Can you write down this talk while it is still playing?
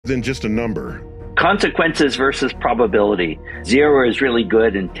than just a number. Consequences versus probability. 0 is really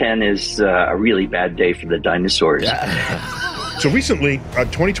good, and 10 is a really bad day for the dinosaurs. So recently,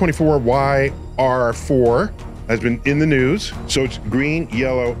 2024 YR4 has been in the news. So it's green,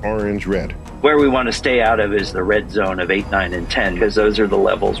 yellow, orange, red. Where we want to stay out of is the red zone of 8, 9, and 10, because those are the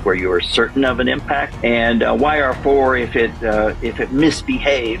levels where you are certain of an impact. And YR4, if it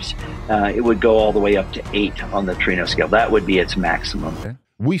misbehaves, it would go all the way up to 8 on the Trino scale. That would be its maximum. Okay.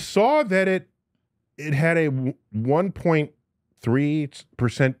 We saw that it had a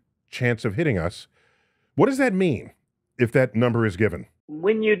 1.3% chance of hitting us. What does that mean if that number is given?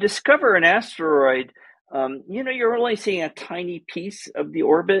 When you discover an asteroid, you're only seeing a tiny piece of the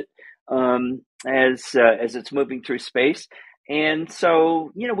orbit as it's moving through space. And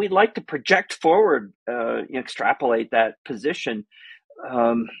so, we'd like to project forward, extrapolate that position,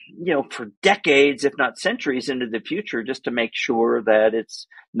 for decades, if not centuries into the future, just to make sure that it's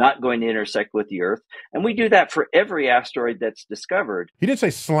not going to intersect with the Earth. And we do that for every asteroid that's discovered. He didn't say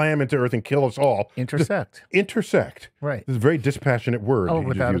slam into Earth and kill us all. Intersect. Intersect. Right. This is a very dispassionate word. Oh,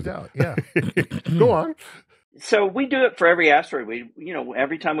 without a doubt. Yeah. Go on. So we do it for every asteroid.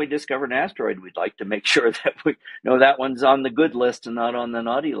 Every time we discover an asteroid, we'd like to make sure that we know that one's on the good list and not on the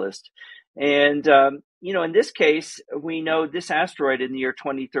naughty list. And, in this case, we know this asteroid in the year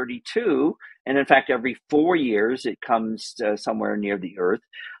 2032, and in fact, every 4 years, it comes somewhere near the Earth.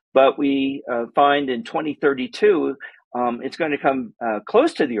 But we find in 2032, it's going to come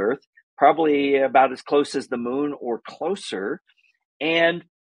close to the Earth, probably about as close as the moon or closer. And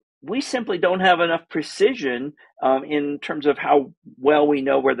we simply don't have enough precision in terms of how well we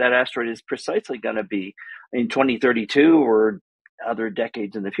know where that asteroid is precisely going to be in 2032 or other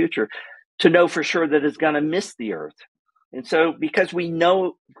decades in the future to know for sure that it's going to miss the Earth. And so because we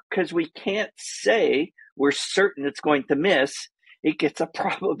can't say we're certain it's going to miss, it gets a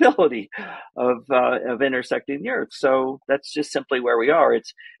probability of intersecting the Earth. So that's just simply where we are.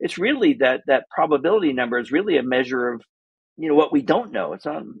 It's really that probability number is really a measure of what we don't know. It's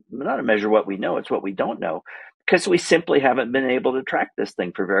not a measure of what we know. It's what we don't know, because we simply haven't been able to track this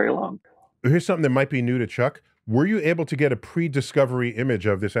thing for very long. Here's something that might be new to Chuck. Were you able to get a pre-discovery image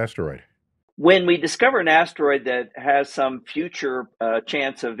of this asteroid? When we discover an asteroid that has some future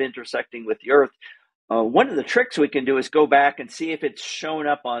chance of intersecting with the Earth, one of the tricks we can do is go back and see if it's shown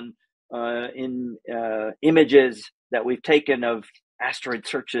up on in images that we've taken of asteroid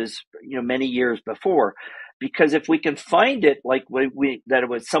searches, many years before. Because if we can find it, like that it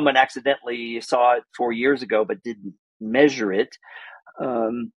was someone accidentally saw it 4 years ago but didn't measure it,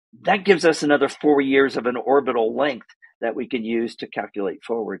 that gives us another 4 years of an orbital length that we can use to calculate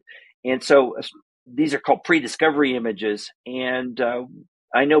forward. And so these are called pre-discovery images. And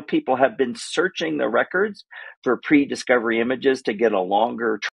I know people have been searching the records for pre-discovery images to get a longer